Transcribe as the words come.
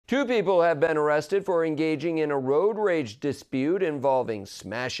Two people have been arrested for engaging in a road rage dispute involving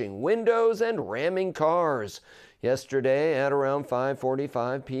smashing windows and ramming cars. Yesterday at around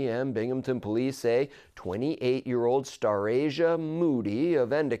 5:45 p.m., Binghamton police say 28-year-old Starasia Moody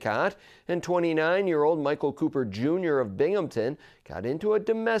of Endicott and 29-year-old Michael Cooper Jr. of Binghamton got into a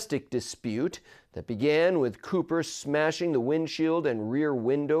domestic dispute that began with Cooper smashing the windshield and rear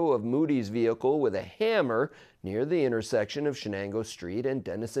window of Moody's vehicle with a hammer near the intersection of Shenango Street and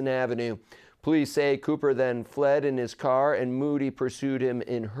Denison Avenue. Police say Cooper then fled in his car and Moody pursued him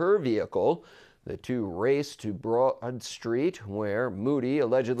in her vehicle. The two raced to Broad Street, where Moody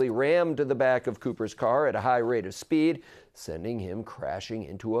allegedly rammed the back of Cooper's car at a high rate of speed, sending him crashing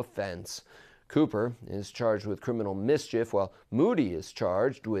into a fence. Cooper is charged with criminal mischief, while Moody is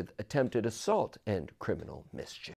charged with attempted assault and criminal mischief.